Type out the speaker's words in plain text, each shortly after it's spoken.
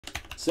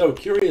So,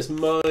 Curious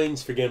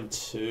Minds for Game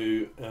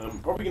 2.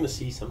 Are we going to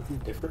see something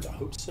different? I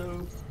hope so.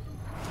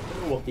 I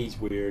don't know what these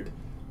weird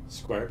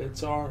square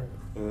bits are.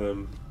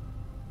 When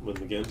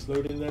the game's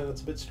loading there,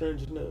 that's a bit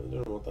strange, isn't it? I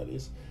don't know what that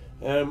is.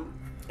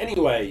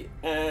 Anyway,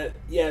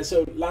 yeah,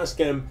 so last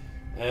game,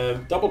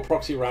 double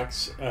proxy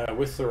racks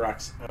with the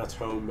racks at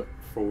home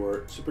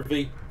for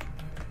supervv.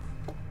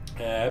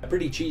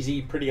 Pretty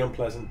cheesy, pretty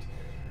unpleasant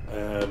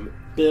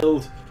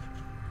build.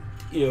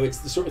 You know, it's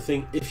the sort of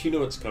thing, if you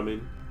know it's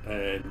coming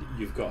and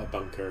you've got a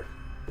bunker,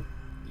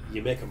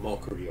 you make a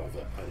mockery of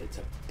it, and it's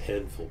a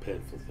painful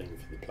thing for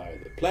the player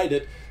that played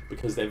it,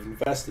 because they've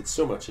invested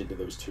so much into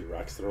those two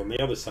racks. They're on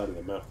the other side of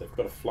the map. They've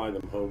got to fly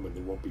them home when they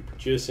won't be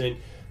producing.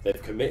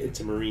 They've committed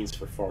to Marines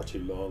for far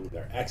too long.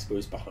 Their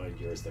expo's behind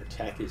yours. Their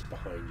tech is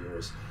behind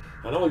yours.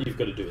 And all you've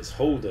got to do is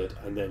hold it,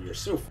 and then you're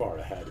so far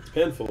ahead. It's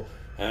painful.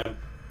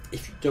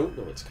 If you don't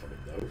know it's coming,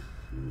 though,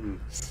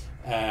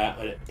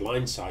 and it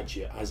blindsides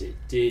you, as it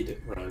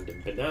did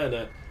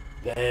RandomBanana,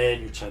 then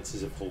your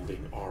chances of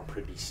holding are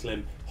pretty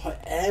slim.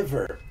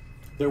 However,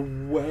 there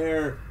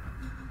were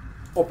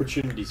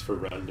opportunities for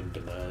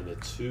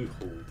RandomBanana to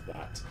hold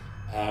that.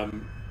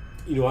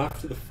 You know,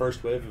 after the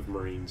first wave of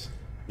Marines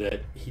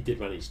that he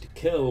did manage to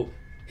kill,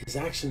 his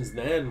actions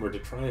then were to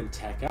try and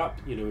tech up.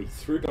 You know, he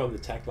threw down the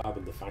tech lab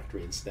in the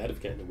factory instead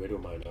of getting a Widow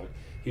Mine out.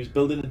 He was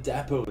building a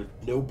depot with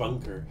no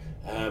bunker.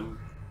 And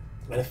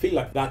I feel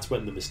like that's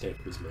when the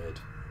mistake was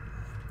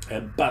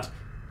made. But,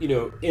 you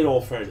know, in all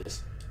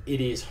fairness, it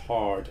is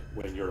hard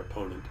when your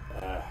opponent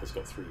has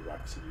got 3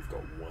 racks and you've got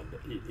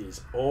 1. It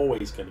is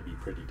always going to be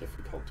pretty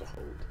difficult to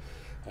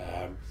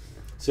hold.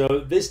 So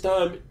this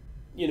time,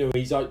 you know,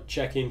 he's out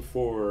checking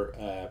for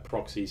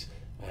proxies,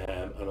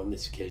 and on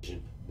this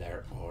occasion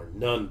there are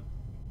none.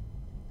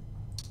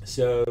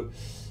 So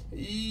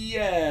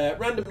yeah,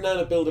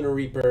 RandomBanana building a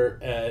Reaper,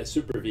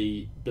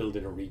 supervv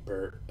building a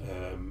Reaper,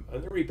 and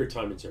the Reaper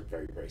timings are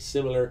very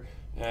similar.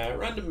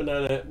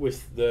 RandomBanana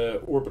with the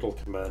orbital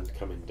command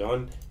coming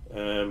down.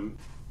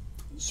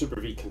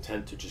 supervv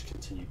content to just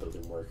continue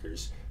building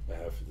workers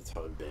for the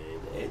time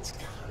being. It's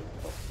kind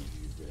of up to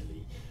you,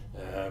 really.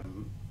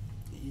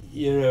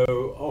 You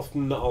know,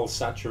 often I'll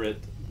saturate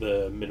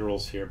the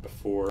minerals here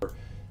before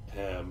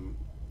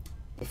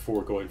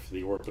going for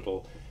the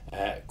orbital.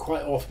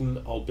 Quite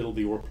often I'll build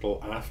the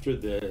orbital after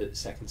the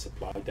second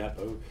supply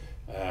depot.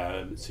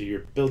 So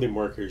you're building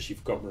workers,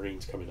 you've got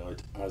Marines coming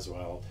out as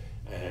well,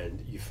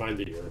 and you find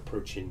that you're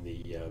approaching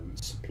the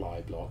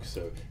supply block,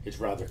 so it's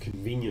rather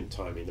convenient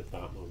timing at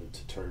that moment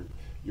to turn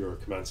your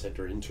command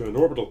center into an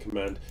orbital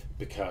command,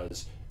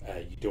 because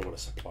you don't want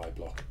a supply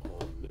block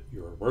on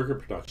your worker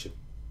production.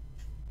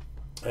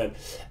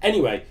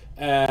 Anyway,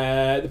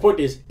 the point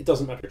is, it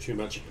doesn't matter too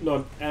much.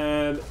 No,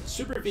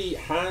 supervv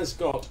has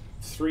got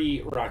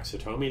 3 racks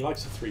at home. He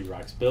likes a 3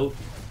 racks build,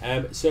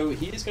 so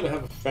he is going to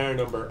have a fair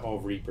number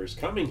of Reapers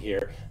coming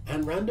here,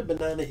 and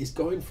RandomBanana is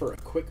going for a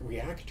quick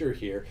reactor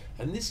here,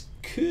 and this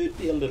could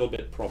be a little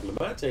bit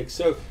problematic.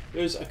 So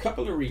there's a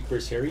couple of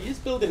Reapers here. He is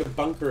building a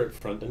bunker at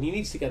front, and he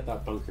needs to get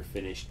that bunker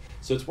finished,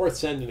 so it's worth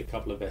sending a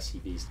couple of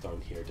SCVs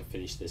down here to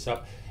finish this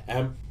up.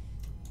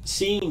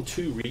 Seeing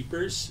 2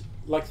 Reapers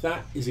like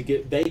that is a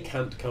good. They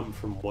can't come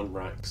from 1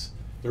 racks.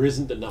 There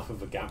isn't enough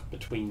of a gap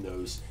between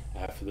those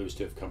for those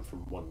to have come from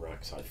 1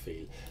 racks, I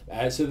feel.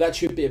 So that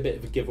should be a bit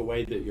of a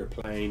giveaway that you're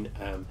playing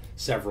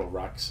several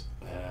racks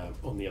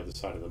on the other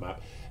side of the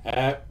map.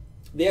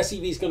 The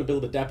SCV is going to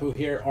build a depot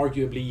here.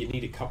 Arguably, you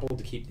need a couple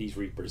to keep these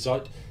Reapers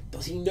out.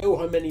 Does he know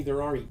how many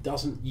there are? He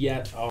doesn't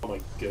yet. Oh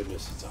my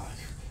goodness, it's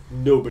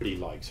nobody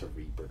likes a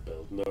Reaper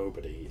build.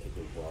 Nobody in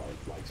the world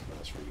likes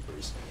mass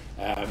Reapers.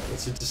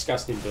 It's a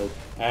disgusting build.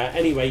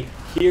 Anyway,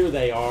 here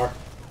they are.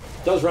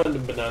 Does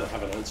RandomBanana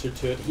have an answer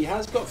to it? He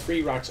has got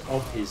 3 racks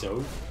of his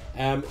own.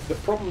 The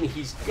problem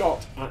he's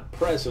got at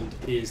present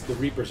is the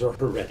Reapers are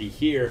already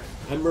here,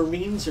 and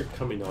Marines are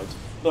coming out.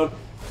 Now,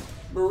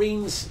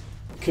 Marines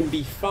can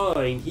be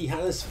fine. He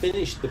has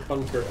finished the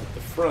bunker at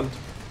the front,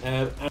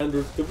 and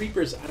the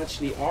Reapers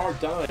actually are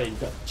dying,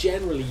 but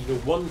generally, you know,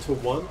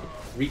 1-to-1,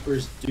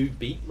 Reapers do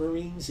beat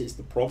Marines is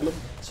the problem.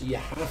 So you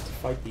have to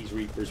fight these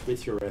Reapers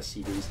with your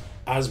SCVs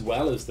as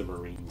well as the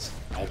Marines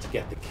to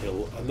get the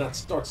kill, and that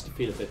starts to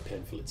feel a bit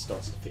painful. It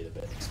starts to feel a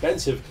bit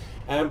expensive.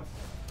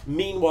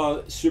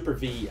 Meanwhile,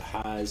 supervv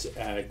has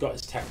got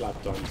his tech lab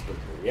done. He's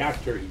building a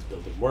reactor, he's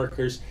building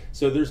workers,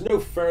 so there's no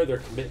further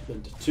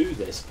commitment to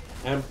this.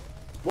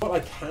 What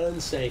I can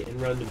say in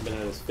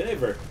RandomBanana's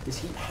favour is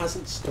he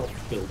hasn't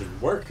stopped building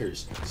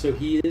workers, so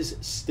he is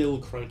still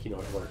cranking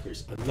out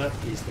workers, and that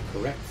is the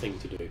correct thing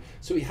to do.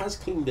 So he has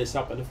cleaned this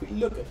up, and if we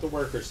look at the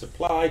worker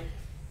supply,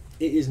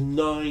 it is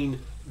 9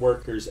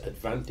 workers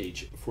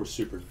advantage for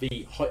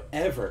supervv.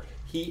 However,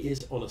 he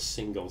is on a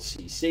single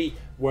CC,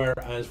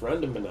 whereas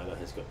RandomBanana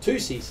has got 2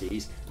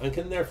 CCs and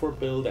can therefore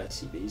build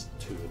SCVs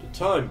 2 at a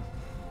time.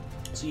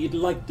 So you'd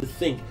like to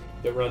think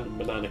that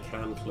RandomBanana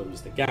can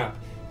close the gap.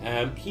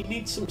 He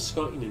needs some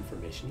scouting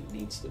information. He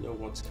needs to know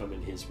what's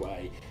coming his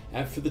way.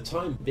 For the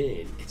time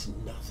being, it's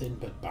nothing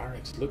but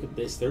barracks. Look at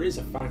this. There is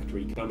a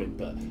factory coming,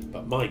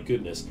 but my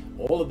goodness,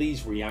 all of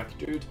these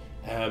reactored.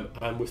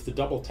 And with the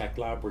double tech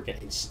lab, we're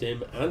getting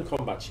stim and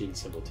combat shield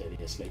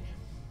simultaneously.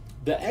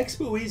 The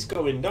expo is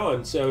going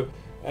down, so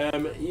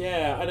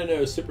yeah, I don't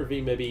know. Super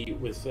V maybe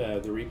with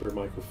the Reaper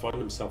might go find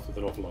himself with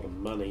an awful lot of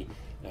money.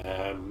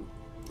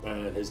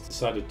 And has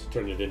decided to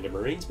turn it into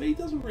Marines, but he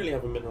doesn't really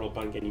have a mineral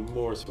bank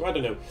anymore, so I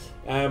don't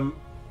know.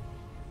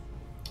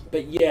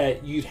 But yeah,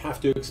 you'd have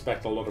to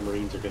expect a lot of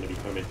Marines are going to be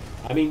coming.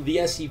 I mean, the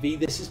SCV,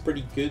 this is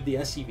pretty good. The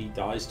SCV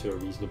dies to a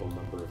reasonable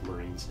number of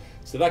Marines,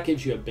 so that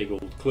gives you a big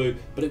old clue.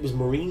 But it was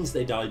Marines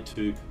they died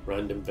to,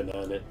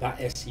 RandomBanana. That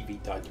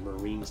SCV died to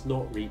Marines,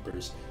 not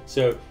Reapers.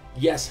 So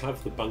yes,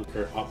 have the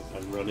bunker up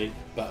and running,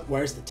 but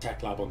where's the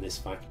tech lab on this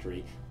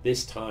factory?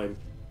 This time,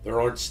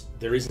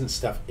 there isn't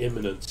stuff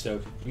imminent, so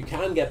you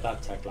can get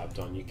that tech lab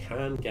done, you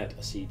can get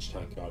a siege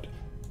tank out.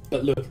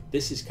 But look,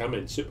 this is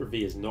coming. Super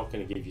V is not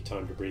going to give you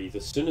time to breathe.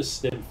 As soon as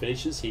Stim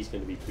finishes, he's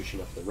going to be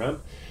pushing up the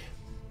ramp.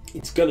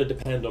 It's going to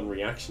depend on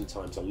reaction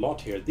times a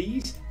lot here.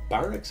 These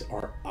barracks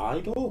are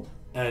idle,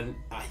 and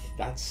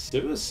that's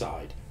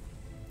suicide.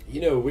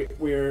 You know,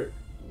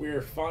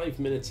 we're 5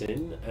 minutes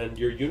in, and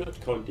your unit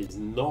count is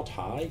not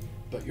high,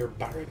 but your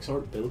barracks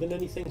aren't building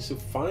anything, so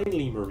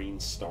finally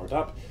Marines start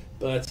up.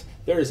 But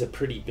there is a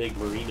pretty big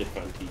Marine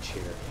advantage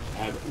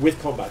here with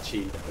combat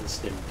shield and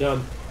stim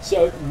done.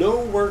 So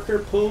no worker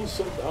pulls,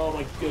 so, oh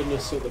my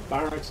goodness, so the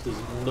barracks does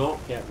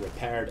not get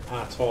repaired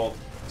at all.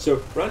 So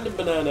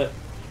RandomBanana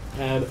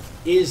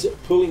is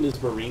pulling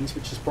his Marines,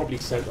 which is probably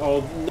sent,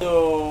 oh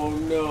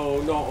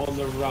no, not on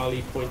the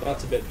rally point,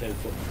 that's a bit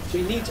painful. So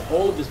he needs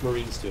all of his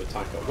Marines to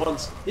attack at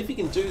once. If he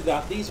can do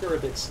that, these are a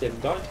bit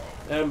stimmed out.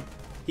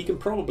 He can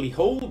probably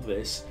hold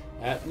this.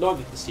 Now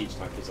that the siege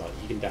tank is out,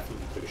 you can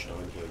definitely push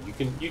down here.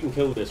 You can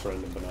kill this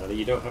RandomBanana.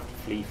 You don't have to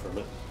flee from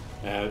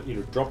it. You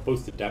know, drop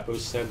both the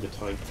depots, send the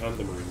tank and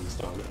the Marines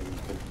down,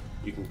 and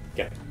you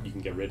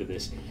can get rid of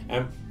this.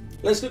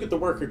 Let's look at the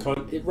worker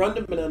count.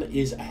 RandomBanana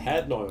is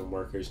ahead now on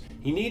workers.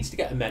 He needs to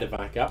get a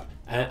medevac up,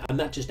 and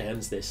that just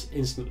ends this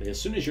instantly.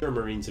 As soon as your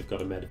Marines have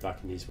got a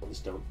medevac and these ones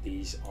don't,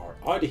 these are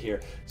out of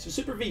here. So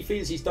Super V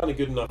feels he's done a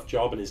good enough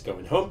job and is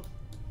going home.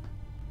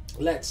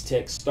 Let's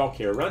take stock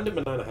here.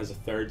 RandomBanana has a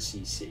third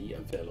CC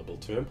available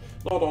to him,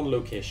 not on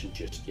location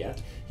just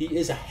yet. He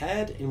is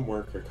ahead in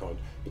worker count,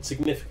 but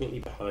significantly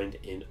behind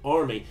in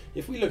army.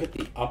 If we look at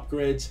the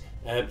upgrades,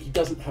 he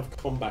doesn't have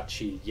combat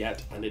shield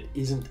yet, and it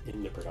isn't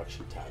in the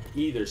production tab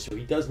either, so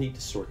he does need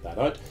to sort that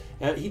out.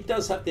 He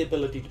does have the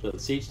ability to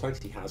build siege tanks.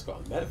 He has got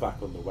a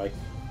medevac on the way.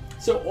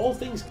 So all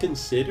things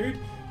considered,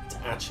 it's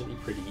actually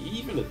pretty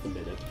even at the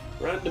minute.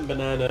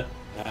 RandomBanana,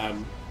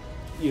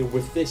 you know,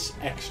 with this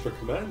extra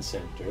command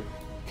center,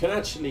 can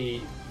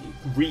actually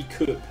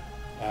recoup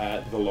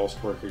the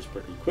lost workers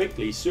pretty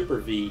quickly. Super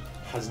V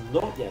has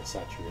not yet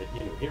saturated.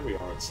 You know, here we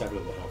are at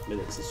 7.5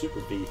 minutes. The Super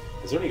V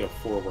has only got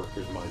 4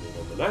 workers mining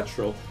on the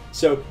natural,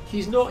 so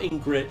he's not in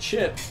great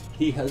shape.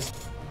 He has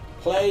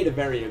played a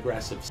very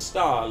aggressive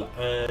style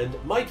and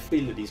might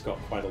feel that he's got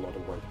quite a lot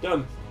of work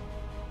done.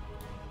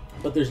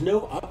 But there's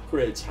no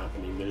upgrades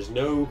happening. There's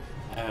no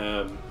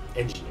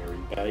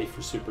engineering bay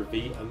for Super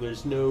V, and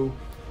there's no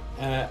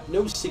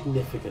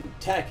significant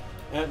tech.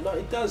 No,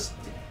 it does.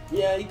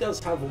 Yeah, he does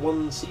have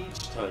one siege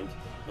tank.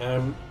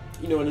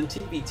 You know, and in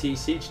TBT,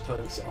 siege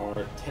tanks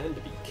tend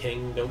to be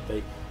king, don't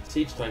they?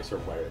 Siege tanks are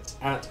where it's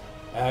at.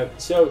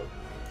 So,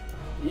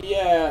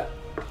 yeah,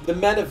 the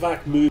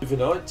medevac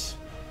moving out.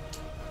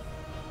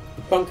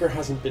 The bunker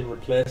hasn't been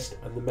replaced,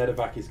 and the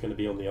medevac is going to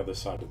be on the other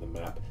side of the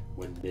map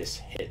when this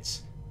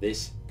hits.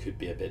 This could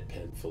be a bit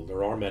painful.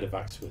 There are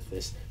medevacs with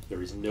this.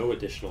 There is no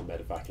additional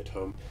medevac at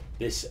home.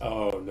 This,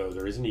 oh no,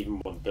 there isn't even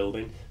one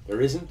building. There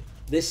isn't.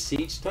 This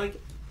siege tank,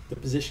 the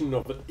positioning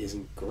of it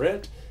isn't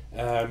great.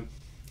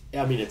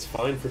 I mean, it's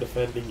fine for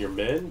defending your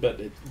men, but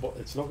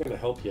it's not going to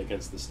help you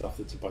against the stuff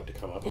that's about to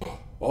come up.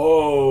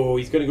 Oh,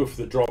 he's going to go for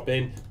the drop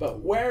in. But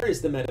where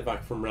is the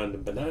medevac from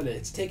RandomBanana?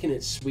 It's taken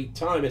its sweet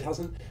time. It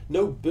hasn't.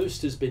 No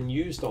boost has been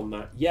used on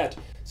that yet.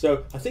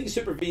 So I think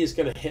Super V is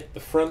going to hit the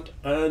front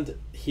and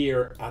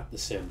here at the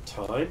same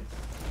time.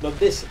 Now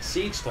this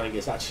siege tank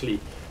is actually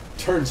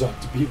turns out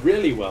to be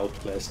really well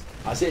placed,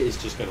 as it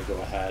is just going to go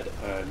ahead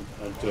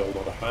and do a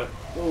lot of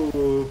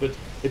oh, but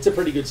it's a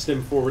pretty good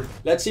stim forward.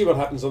 Let's see what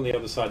happens on the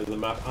other side of the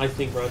map. I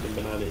think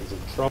RandomBanana is in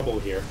trouble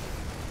here.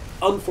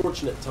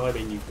 Unfortunate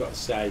timing, you've got to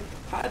say.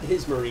 Had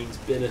his Marines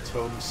been at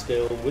home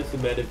still with the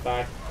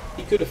medevac,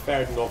 he could have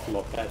fared an awful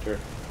lot better.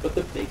 But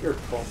the bigger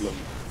problem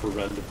for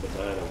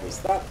RandomBanana was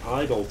that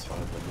idle time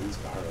on these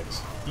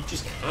barracks. You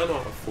just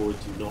cannot afford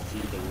to not be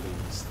building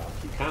stuff.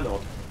 You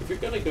cannot. If you're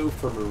going to go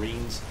for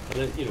Marines,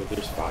 and then, you know,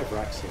 there's 5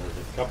 racks here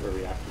with a couple of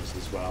reactors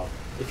as well.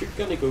 If you're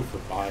going to go for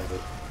bio,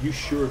 you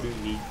sure do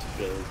need to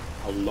build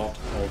a lot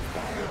of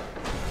bio.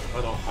 You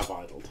cannot have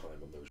idle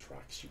time on those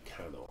racks. You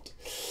cannot.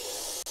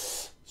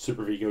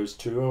 Super V goes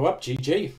 2-0 up. GG.